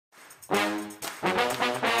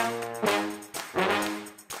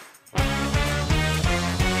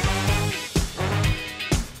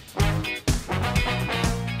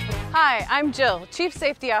I'm Jill, Chief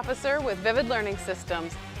Safety Officer with Vivid Learning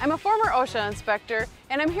Systems. I'm a former OSHA inspector,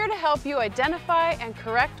 and I'm here to help you identify and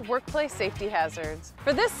correct workplace safety hazards.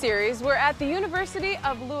 For this series, we're at the University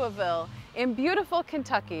of Louisville in beautiful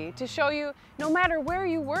Kentucky to show you no matter where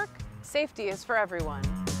you work, safety is for everyone.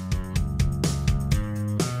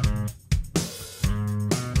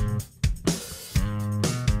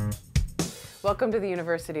 Welcome to the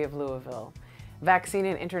University of Louisville, Vaccine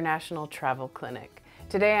and International Travel Clinic.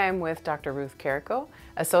 Today I'm with Dr. Ruth Carrico,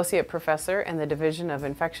 Associate Professor in the Division of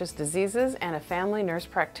Infectious Diseases and a Family Nurse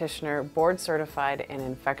Practitioner, Board Certified in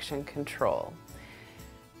Infection Control.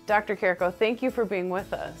 Dr. Carrico, thank you for being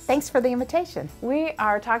with us. Thanks for the invitation. We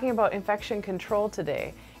are talking about infection control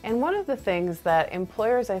today, and one of the things that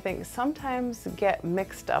employers, I think, sometimes get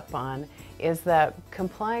mixed up on is that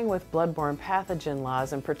complying with bloodborne pathogen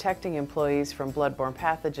laws and protecting employees from bloodborne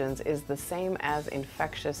pathogens is the same as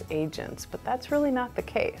infectious agents, but that's really not the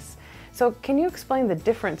case. So can you explain the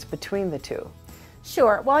difference between the two?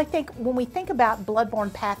 Sure. Well, I think when we think about bloodborne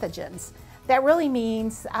pathogens, that really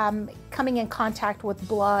means coming in contact with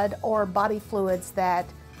blood or body fluids that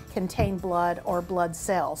contain blood or blood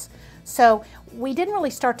cells. So we didn't really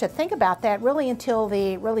start to think about that really until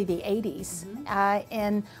the 80s,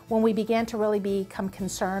 and when we began to really become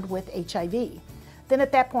concerned with HIV. Then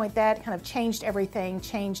at that point, that kind of changed everything,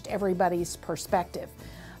 changed everybody's perspective.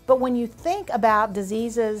 But when you think about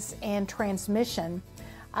diseases and transmission,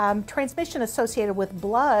 transmission associated with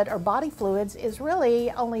blood or body fluids is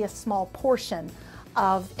really only a small portion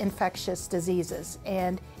of infectious diseases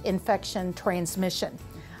and infection transmission.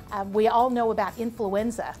 We all know about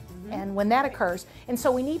influenza and when that occurs. And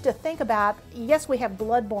so we need to think about, yes, we have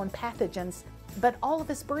bloodborne pathogens, but all of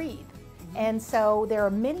us breathe. And so there are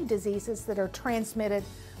many diseases that are transmitted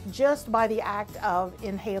just by the act of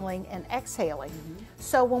inhaling and exhaling.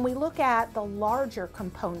 So when we look at the larger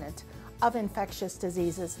component of infectious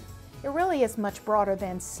diseases, it really is much broader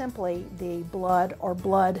than simply the blood or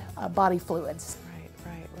blood body fluids.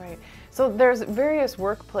 Right. So there's various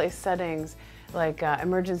workplace settings like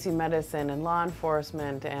emergency medicine and law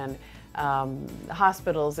enforcement and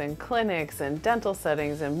hospitals and clinics and dental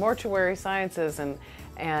settings and mortuary sciences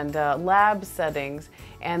and lab settings,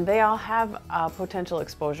 and they all have potential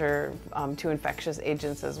exposure to infectious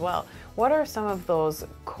agents as well. What are some of those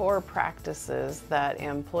core practices that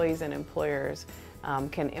employees and employers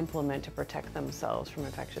can implement to protect themselves from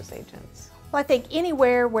infectious agents? Well, I think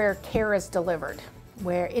anywhere where care is delivered,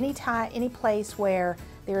 where any place where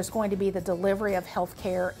there's going to be the delivery of health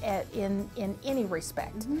care in any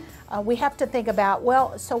respect. We have to think about,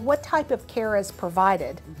 well, so what type of care is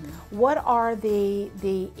provided? What are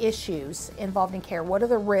the issues involved in care? What are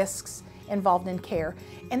the risks involved in care?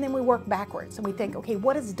 And then we work backwards and we think, okay,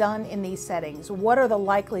 what is done in these settings? What are the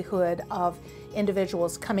likelihood of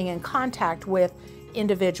individuals coming in contact with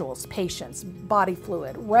individuals, patients, body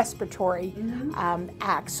fluid, respiratory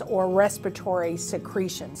acts or respiratory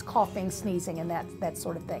secretions, coughing, sneezing, and that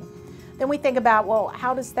sort of thing. Then we think about, well,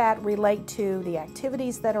 how does that relate to the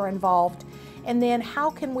activities that are involved? And then how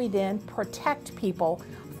can we then protect people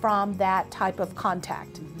from that type of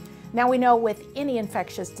contact? Now we know with any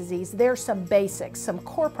infectious disease, there's some basics, some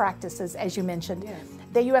core practices, as you mentioned,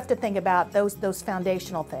 that you have to think about those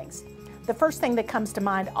foundational things. The first thing that comes to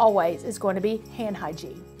mind always is going to be hand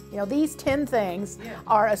hygiene. You know, these 10 things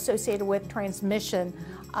are associated with transmission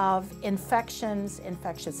of infections,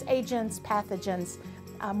 infectious agents, pathogens,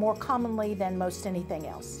 more commonly than most anything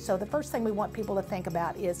else. So the first thing we want people to think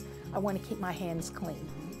about is, I want to keep my hands clean.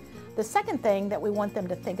 The second thing that we want them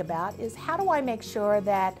to think about is, how do I make sure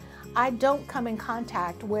that I don't come in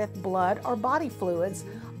contact with blood or body fluids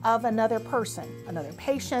of another person, another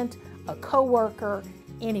patient, a coworker,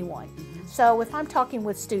 anyone. So if I'm talking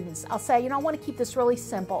with students, I'll say, I want to keep this really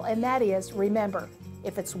simple, and that is, remember,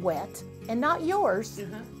 if it's wet and not yours,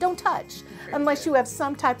 don't touch, unless you have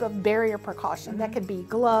some type of barrier precaution. That could be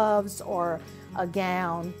gloves or a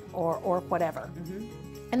gown or whatever.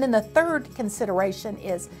 And then the third consideration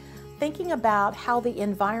is thinking about how the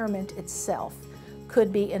environment itself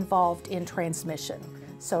could be involved in transmission.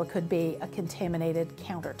 So it could be a contaminated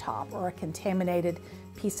countertop or a contaminated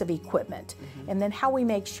piece of equipment. And then how we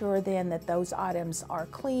make sure then that those items are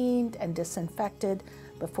cleaned and disinfected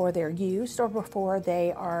before they're used or before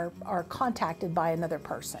they are contacted by another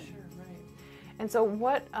person. Sure, right. And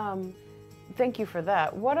so thank you for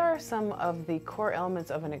that. What are some of the core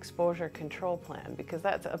elements of an exposure control plan? Because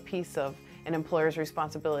that's a piece of an employer's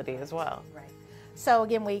responsibility as well. Right. So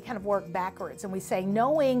again, we kind of work backwards and we say,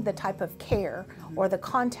 knowing the type of care or the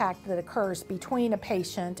contact that occurs between a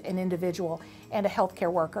patient, an individual, and a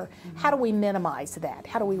healthcare worker, how do we minimize that?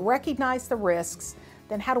 How do we recognize the risks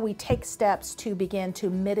then how do we take steps to begin to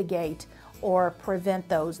mitigate or prevent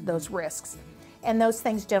those risks? And those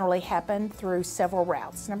things generally happen through several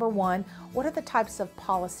routes. Number one, what are the types of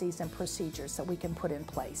policies and procedures that we can put in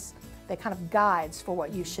place? They're kind of guides for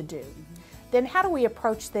what you should do. Then how do we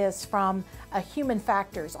approach this from a human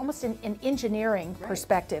factors, almost an engineering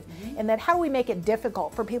perspective, and that how do we make it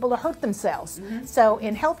difficult for people to hurt themselves? So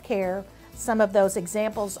in healthcare, some of those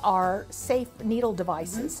examples are safe needle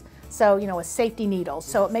devices. So, you know, a safety needle.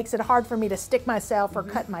 So it makes it hard for me to stick myself or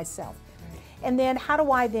cut myself. And then how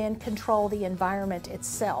do I then control the environment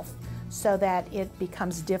itself so that it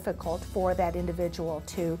becomes difficult for that individual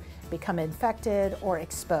to become infected or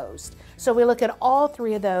exposed? So we look at all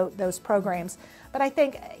three of those programs. But I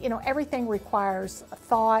think, you know, everything requires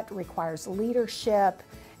thought, requires leadership,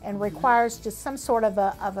 and requires just some sort of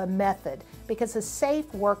a method, because a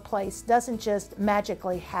safe workplace doesn't just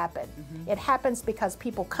magically happen. It happens because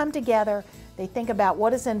people come together, they think about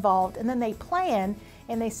what is involved, and then they plan,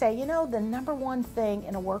 and they say, you know, the number one thing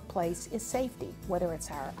in a workplace is safety, whether it's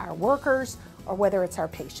our workers or whether it's our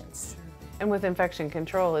patients. And with infection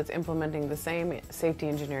control, it's implementing the same safety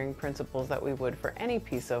engineering principles that we would for any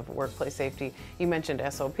piece of workplace safety. You mentioned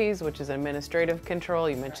SOPs, which is administrative control.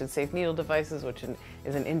 You mentioned safe needle devices, which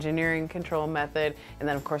is an engineering control method. And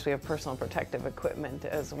then, of course, we have personal protective equipment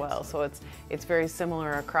as well. So it's very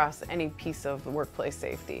similar across any piece of workplace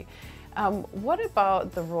safety. What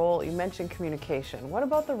about the role, you mentioned communication. What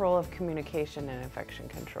about the role of communication in infection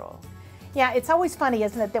control? Yeah, it's always funny,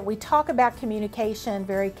 isn't it, that we talk about communication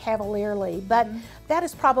very cavalierly, but that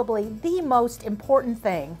is probably the most important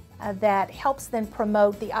thing that helps then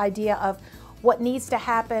promote the idea of what needs to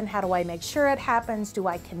happen, how do I make sure it happens, do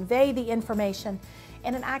I convey the information,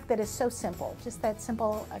 in an act that is so simple, just that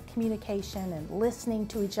simple communication and listening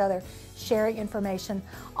to each other, sharing information,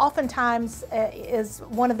 oftentimes is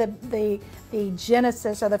one of the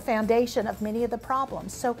genesis or the foundation of many of the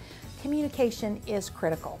problems. So communication is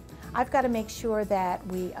critical. I've got to make sure that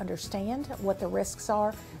we understand what the risks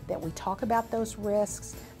are, that we talk about those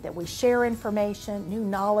risks, that we share information, new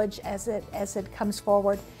knowledge as it comes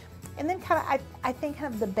forward. And then I think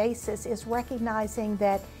kind of the basis is recognizing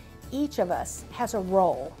that each of us has a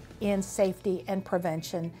role in safety and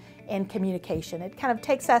prevention and communication. It kind of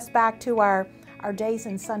takes us back to our days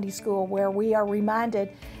in Sunday school, where we are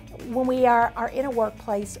reminded when we are in a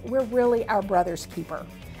workplace, we're really our brother's keeper.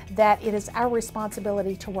 That it is our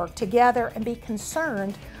responsibility to work together and be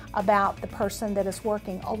concerned about the person that is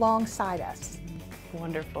working alongside us.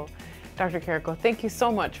 Wonderful. Dr. Carrico, thank you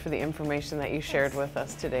so much for the information that you shared with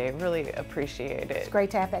us today. Really appreciate it. It's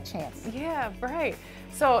great to have that chance. Yeah, right.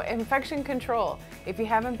 So infection control, if you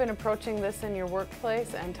haven't been approaching this in your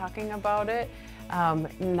workplace and talking about it,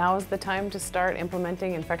 now is the time to start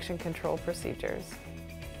implementing infection control procedures.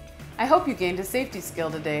 I hope you gained a safety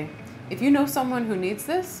skill today. If you know someone who needs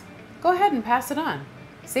this, go ahead and pass it on.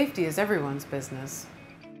 Safety is everyone's business.